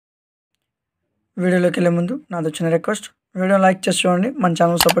వీడియోలోకి వెళ్ళే ముందు నాది వచ్చిన రిక్వెస్ట్ వీడియో లైక్ చేసి చూడండి, మన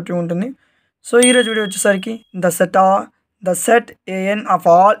ఛానల్ సపోర్టివ్ ఉంటుంది. సో ఈరోజు వీడియో వచ్చేసరికి the set an of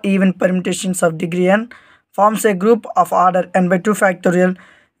all even permutations of degree n forms A group of order n by 2 factorial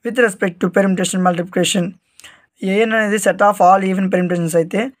with respect to permutation multiplication. an అనేది set of all even permutations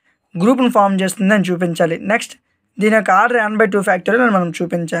అయితే గ్రూప్ను form చేస్తుంది అని చూపించాలి. Next దీని యొక్క order n by 2 factorial అని మనం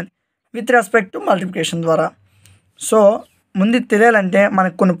చూపించాలి విత్ రెస్పెక్ట్ టు మల్టిప్లికేషన్ ద్వారా. సో ముందు తెలియాలంటే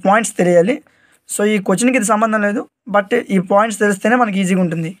మనకు కొన్ని పాయింట్స్ తెలియాలి. సో ఈ క్వశ్చన్కి ఇది సంబంధం లేదు, బట్ ఈ పాయింట్స్ తెలిస్తేనే మనకి ఈజీగా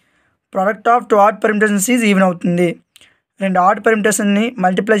ఉంటుంది. Product of 2 add permutations is even అవుతుంది. 2 ఆడ్ పెర్మిటేషన్ని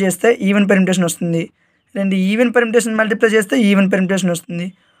మల్టిప్లై చేస్తే ఈవెన్ పెర్మిటేషన్ వస్తుంది. 2 ఈవెన్ పెర్మిటేషన్ మల్టిప్లై చేస్తే ఈవెన్ పెర్మిటేషన్ వస్తుంది.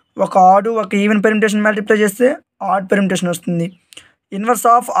 ఒక ఈవెన్ పెర్మిటేషన్ మల్టిప్లై చేస్తే ఆడ్ పెర్మిటేషన్ వస్తుంది. ఇన్వర్స్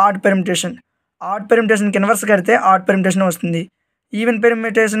ఆఫ్ ఆడ్ పెర్మిటేషన్కి ఇన్వర్స్ కడితే ఆడ్ పెర్మిటేషన్ వస్తుంది. ఈవెన్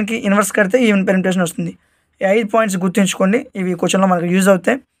పెర్మిటేషన్కి ఇన్వర్స్ కడితే ఈవెన్ పెర్మిటేషన్ వస్తుంది. ఈ 5 పాయింట్స్ గుర్తుంచుకోండి, ఇవి క్వశ్చన్లో మనకు యూజ్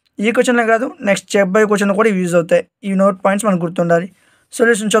అవుతాయి. ఈ క్వశ్చన్లే కాదు, నెక్స్ట్ చెప్పబోయే క్వశ్చన్లో కూడా యూజ్ అవుతాయి. ఈ నోట్ పాయింట్స్ మనకు గుర్తుండాలి.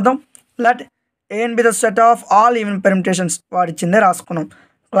 సొల్యూషన్ చూద్దాం. Let an be the set of all even permutations. వాడిచ్చిందే రాసుకున్నాం.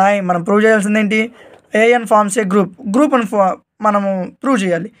 మనం ప్రూవ్ చేయాల్సింది ఏంటి? an ఫార్మ్స్ ఏ గ్రూప్ అని మనము ప్రూవ్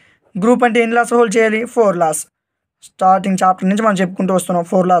చేయాలి. గ్రూప్ అంటే ఎన్ని లాస్ హోల్డ్ చేయాలి? 4 లాస్. స్టార్టింగ్ చాప్టర్ నుంచి మనం చెప్పుకుంటూ వస్తున్నాం.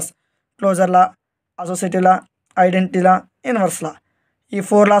 4 లాస్: క్లోజర్ లా, అసోసియేటివ్ లా, ఐడెంటిటీ లా, ఇన్వర్స్ లా. ఈ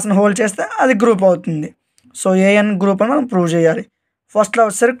 4 లాస్ని హోల్డ్ చేస్తే అది గ్రూప్ అవుతుంది. సో an గ్రూప్ అని మనం ప్రూవ్ చేయాలి. ఫస్ట్లో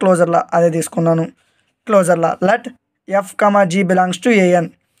వచ్చేసరికి క్లోజర్ లా, అదే తీసుకున్నాను. Closure law let f, g belongs to an.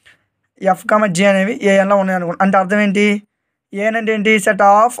 f, g అనేవి anలో ఉన్నాయి అనుకోండి. అంటే అర్థం ఏంటి? an అంటే ఏంటి? Set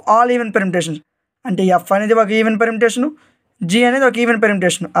of all even permutations. అంటే f అనేది ఒక ఈవెన్ పెర్మిటేషను, g అనేది ఒక ఈవెన్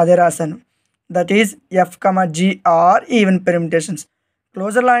పెర్మిటేషన్. అదే రాశాను. That is f, g are even permutations.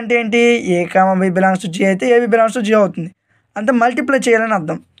 Closure లా అంటే ఏంటి? a, b belongs to g అయితే ab బిలాంగ్స్ టు g అవుతుంది. అంటే మల్టిప్లై చేయాలని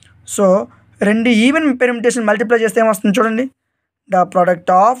అర్థం. సో 2 ఈవెన్ పెర్మిటేషన్ మల్టిప్లై చేస్తే ఏమొస్తుంది చూడండి. The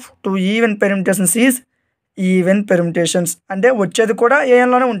product of 2 even permutations is even permutations. అంటే వచ్చేది కూడా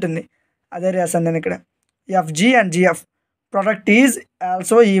ఏఎన్లోనే ఉంటుంది. అదే రాశాను నేను ఇక్కడ. fg and gf product is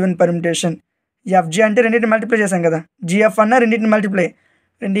also even permutation. fg అంటే రెండింటిని మల్టిప్లై చేసాం కదా, gf అన్న రెండింటిని మల్టిప్లై.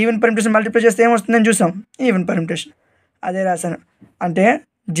 2 ఈవెన్ పెర్మిటేషన్ మల్టిప్లై చేస్తే ఏమొస్తుందని చూసాం, ఈవెన్ పెర్మిటేషన్. అదే రాశాను. అంటే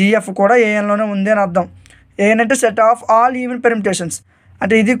gf కూడా ఏఎన్లోనే ఉంది అని అర్థం. an అంటే set of all even permutations.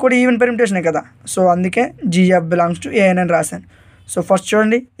 అంటే ఇది కూడా ఈవెన్ పెర్మిటేషనే కదా. సో అందుకే gf బిలాంగ్స్ టు an అని రాశాను. సో ఫస్ట్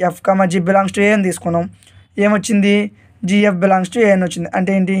చూడండి, f, g belongs to an తీసుకున్నాం. ఏమొచ్చింది? gf బిలాంగ్స్ టు an వచ్చింది.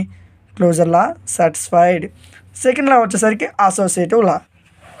 అంటే ఏంటి? క్లోజర్ లా సాటిస్ఫైడ్. సెకండ్ లా వచ్చేసరికి అసోసియేటివ్ లా.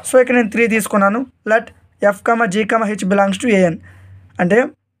 సో ఇక్కడ నేను 3 తీసుకున్నాను. Let f, g, h belongs to an. అంటే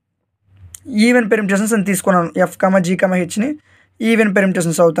ఈవెన్ పెర్మిటేషన్స్ అని తీసుకున్నాను. f, g, hని ఈవెన్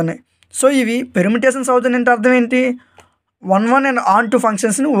పెర్మిటేషన్స్ అవుతున్నాయి. సో ఇవి పెర్మిటేషన్స్ అవుతున్నాయి అంటే అర్థం ఏంటి? 1 అండ్ ఆన్ 2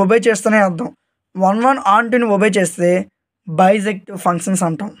 ఫంక్షన్స్ని ఒబే చేస్తూనే అర్థం. 1 ఆన్ 2ని ఒబే చేస్తే బైజెక్టివ్ ఫంక్షన్స్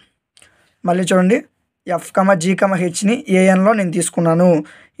అంటాం. మళ్ళీ చూడండి, f, g, hని anలో నేను తీసుకున్నాను.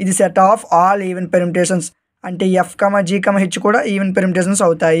 ఇది set of all even permutations. అంటే f, g, h కూడా ఈవెన్ పెర్మిటేషన్స్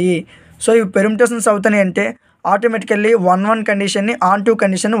అవుతాయి. సో ఇవి పెర్మిటేషన్స్ అవుతాయి అంటే ఆటోమేటికల్లీ 1 కండిషన్ని ఆన్ 2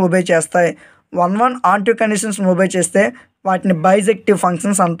 కండిషన్ని ఒబే చేస్తాయి. 1 ఆన్ 2 కండిషన్స్ ఒబే చేస్తే వాటిని బైజెక్టివ్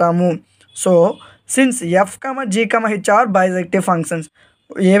ఫంక్షన్స్ అంటాము. So since f, g, h are bijective functions,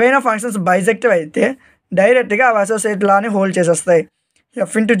 ఏవైనా ఫంక్షన్స్ బైజెక్టివ్ అయితే డైరెక్ట్గా అవి అసోసియేట్ లాని హోల్డ్ చేసేస్తాయి.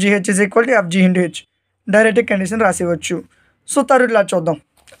 f into gh is equal to fg into h. Direct condition రాసివచ్చు. So third law చూద్దాం,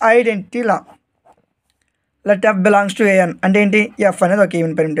 identity law. Let f belongs to an. అంటే ఏంటి? f అనేది ఒక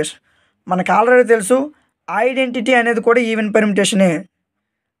ఈవెన్ పెర్మిటేషన్. మనకు ఆల్రెడీ తెలుసు ఐడెంటిటీ అనేది కూడా ఈవెన్ పెర్మిటేషనే.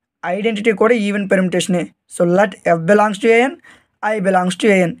 ఐడెంటిటీ కూడా even పెర్మిటేషనే. So let f belongs to an, I belongs to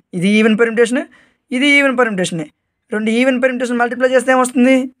an. ఇది ఈవెన్ పెర్మిటేషనే, ఇది ఈవెన్ పెర్మిటేషనే. 2 ఈవెన్ పెర్మిటేషన్ మల్టిప్లై చేస్తే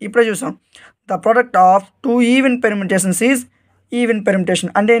ఏమొస్తుంది? ఇప్పుడే చూసాం. The product of 2 even permutations is even permutation.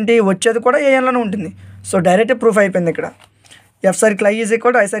 అంటే ఏంటి? వచ్చేది కూడా ఏఎన్లోనే ఉంటుంది. సో డైరెక్ట్ ప్రూఫ్ అయిపోయింది ఇక్కడ. f circle I is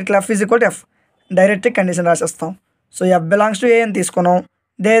equal to I circle f is equal to f. Direct condition రాసేస్తాం. So f belongs to an తీసుకున్నాం.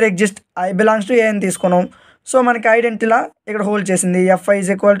 There exist I belongs to an తీసుకున్నాం. So మనకి ఐడెంటిటీలా ఇక్కడ హోల్డ్ చేసింది. fi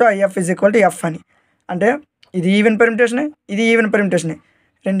is equal to IF is equal to f అని. అంటే ఇది even పెర్మిటేషనే, ఇది even పెర్మిటేషనే.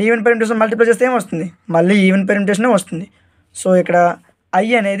 2 even permutation multiply చేస్తే ఏమొస్తుంది? మళ్ళీ ఈవెన్ పెర్మిటేషనే వస్తుంది. సో ఇక్కడ I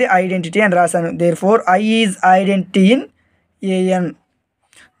అనేది ఐడెంటిటీ అని రాశాను. There four I is identity in an.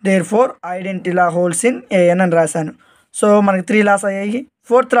 There four identity law holds in an అని రాశాను. సో మనకి 3 లాస్ అయ్యాయి.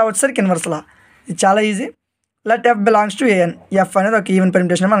 4th లా వచ్చేసరికి ఇన్వర్స్ లా. ఇది చాలా easy. Let f belongs to an. f అనేది ఒక ఈవెన్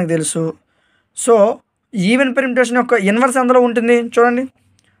పెర్మిటేషన్ మనకు తెలుసు. సో ఈవెన్ పెర్మిటేషన్ యొక్క ఇన్వర్స్ అందులో ఉంటుంది చూడండి.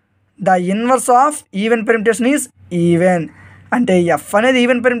 The inverse of even permutation is even. అంటే f అనేది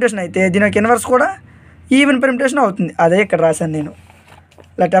ఈవెన్ పెర్మిటేషన్ అయితే దీని యొక్క ఇన్వర్స్ కూడా ఈవెన్ పెర్మిటేషన్ అవుతుంది. అదే ఇక్కడ రాశాను నేను.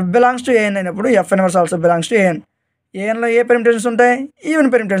 Let f belongs to an అయినప్పుడు f inverse also belongs to an. ఏఎన్లో A permutations ఉంటాయి? ఈవెన్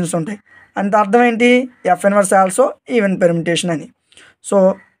పెర్మిటేషన్స్ ఉంటాయి. అంటే అర్థం ఏంటి, F inverse also even permutation అని. So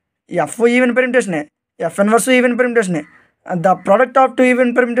F even పెర్ముటేషనే, F inverse even పెర్ముటేషనే, the product of two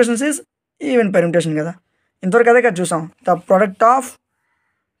even permutations is even permutation కదా. ఇంతవరకు అదే కదా చూసాం, the product of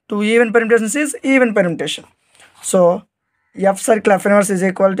two even permutations is even permutation. So F circle F inverse is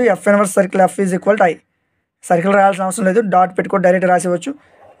equal to F inverse circle F is equal to I. Circle రాయాల్సిన అవసరం లేదు, dot పెట్టుకో direct రాసేవచ్చు,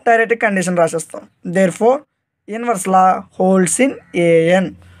 direct condition రాసేస్తాం. There four inverse law holds in AN.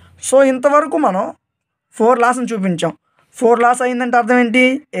 So ఇంతవరకు మనం 4 లాస్ని చూపించాం. 4 loss అయిందంటే అర్థం ఏంటి,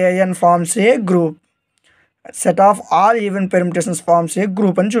 AN forms A group, set of all even permutations forms A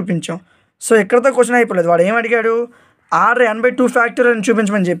group అని చూపించాం. సో ఇక్కడతో క్వశ్చన్ అయిపోలేదు. వాడు ఏం అడిగాడు, ఆర్డర్ n/2 ఫ్యాక్టోరియల్ అని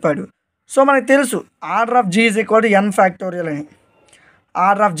చూపించమని చెప్పాడు. సో మనకు తెలుసు order of G is equal to n factorial అని.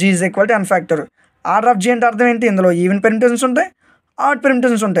 Order of G is equal to n factorial. Order of G అంటే అర్థం ఏంటి, ఇందులో ఈవెన్ పెర్ముటేషన్స్ ఉంటాయి, ఆడ్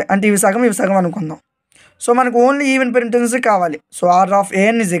పెర్ముటేషన్స్ ఉంటాయి, అంటే ఇవి సగం అనుకుందాం. సో మనకు ఓన్లీ ఈవెన్ పెర్ముటేషన్స్ కావాలి. So order of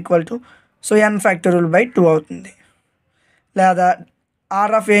a n is equal to so n factorial by 2 అవుతుంది. లేదా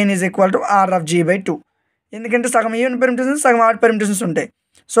order of a n is equal to order of G by 2, ఎందుకంటే సగం ఈవెన్ పెర్ముటేషన్స్ సగం ఆడ్ పెర్ముటేషన్స్ ఉంటాయి.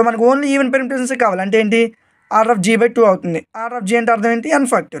 సో మనకు ఓన్లీ ఈవెన్ పెర్ముటేషన్స్ కావాలి, అంటే ఏంటి, ఆర్డర్ ఆఫ్ జీ బై 2 అవుతుంది. ఆర్డర్ ఆఫ్ జీ అంటే అర్థం ఏంటి, n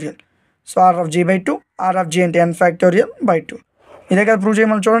factorial. So order of G by 2, order of G అంటే ఎన్ ఫ్యాక్టోరియల్ బై 2. ఇదే కదా ప్రూవ్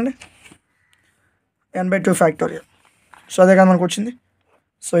చేయమని చూడండి, n/2 ఫ్యాక్టోరియల్. సో అదే కదా మనకు వచ్చింది.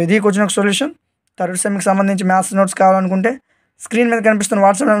 సో ఇది క్వశ్చన్ ఒక సొల్యూషన్. థర్డ్ సెమ్కి సంబంధించి మ్యాథ్స్ నోట్స్ కావాలనుకుంటే స్క్రీన్ మీద కనిపిస్తున్న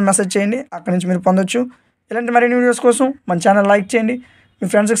వాట్సాప్ మెసేజ్ చేయండి, అక్కడి నుంచి మీరు పొందొచ్చు. ఇలాంటి మరిన్ని వీడియోస్ కోసం మన ఛానల్ లైక్ చేయండి, మీ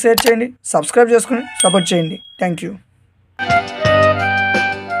ఫ్రెండ్స్కి షేర్ చేయండి, సబ్స్క్రైబ్ చేసుకుని సపోర్ట్ చేయండి. Thank you.